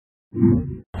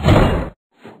A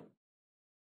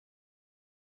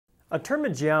term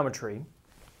in geometry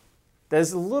that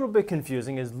is a little bit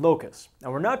confusing is locus.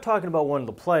 Now we're not talking about one of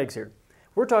the plagues here.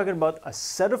 We're talking about a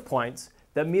set of points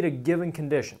that meet a given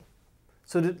condition.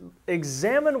 So to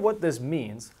examine what this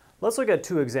means, let's look at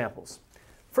two examples.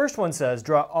 First one says,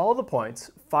 draw all the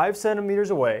points 5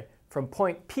 centimeters away from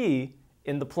point P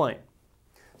in the plane.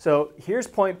 So here's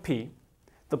point P.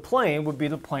 The plane would be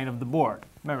the plane of the board.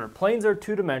 Remember, planes are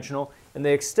two-dimensional and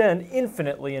they extend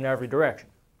infinitely in every direction.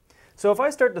 So if I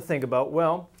start to think about,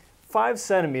 well, 5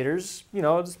 centimeters,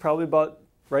 it's probably about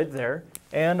right there,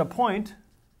 and a point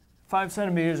 5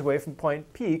 centimeters away from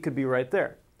point P could be right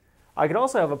there. I could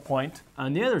also have a point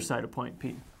on the other side of point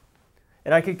P.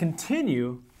 And I could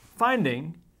continue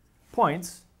finding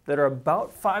points that are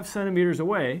about 5 centimeters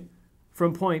away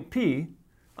from point P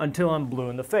until I'm blue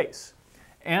in the face.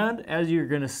 And as you're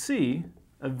going to see,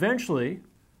 eventually,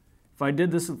 if I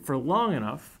did this for long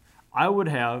enough, I would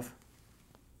have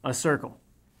a circle.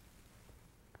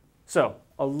 So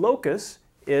a locus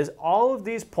is all of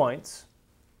these points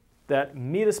that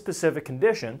meet a specific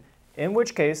condition, in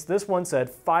which case this one said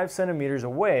 5 centimeters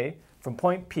away from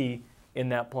point P in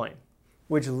that plane,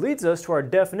 which leads us to our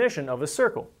definition of a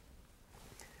circle,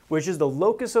 which is the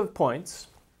locus of points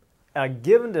at a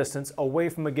given distance away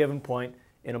from a given point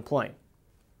in a plane.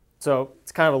 So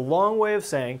it's kind of a long way of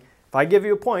saying, if I give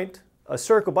you a point, a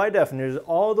circle by definition is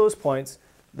all those points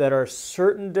that are a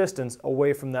certain distance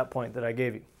away from that point that I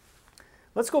gave you.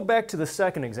 Let's go back to the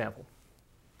second example.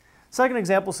 Second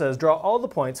example says, draw all the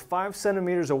points 5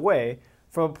 centimeters away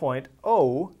from a point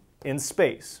O in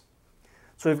space.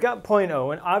 So we've got point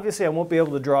O, and obviously I won't be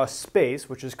able to draw space,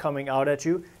 which is coming out at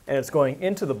you, and it's going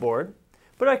into the board,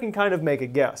 but I can kind of make a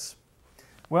guess.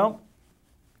 Well,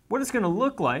 what it's going to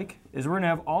look like is we're going to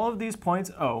have all of these points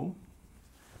O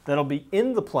that'll be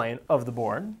in the plane of the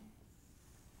board,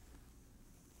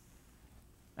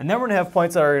 and then we're going to have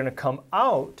points that are going to come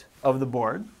out of the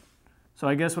board. So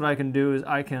I guess what I can do is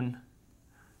I can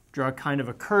draw kind of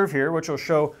a curve here, which will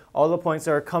show all the points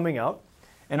that are coming out.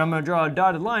 And I'm going to draw a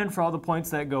dotted line for all the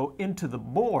points that go into the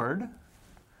board,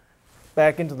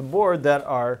 back into the board that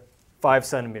are 5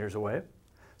 centimeters away.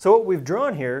 So what we've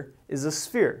drawn here is a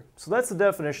sphere. So that's the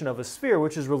definition of a sphere,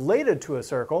 which is related to a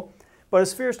circle, but a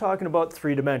sphere is talking about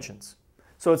 3 dimensions.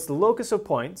 So it's the locus of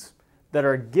points that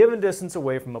are a given distance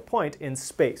away from a point in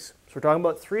space. So we're talking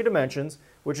about 3 dimensions,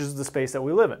 which is the space that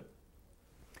we live in.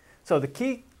 So the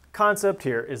key concept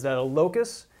here is that a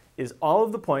locus is all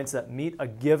of the points that meet a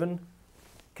given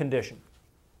condition.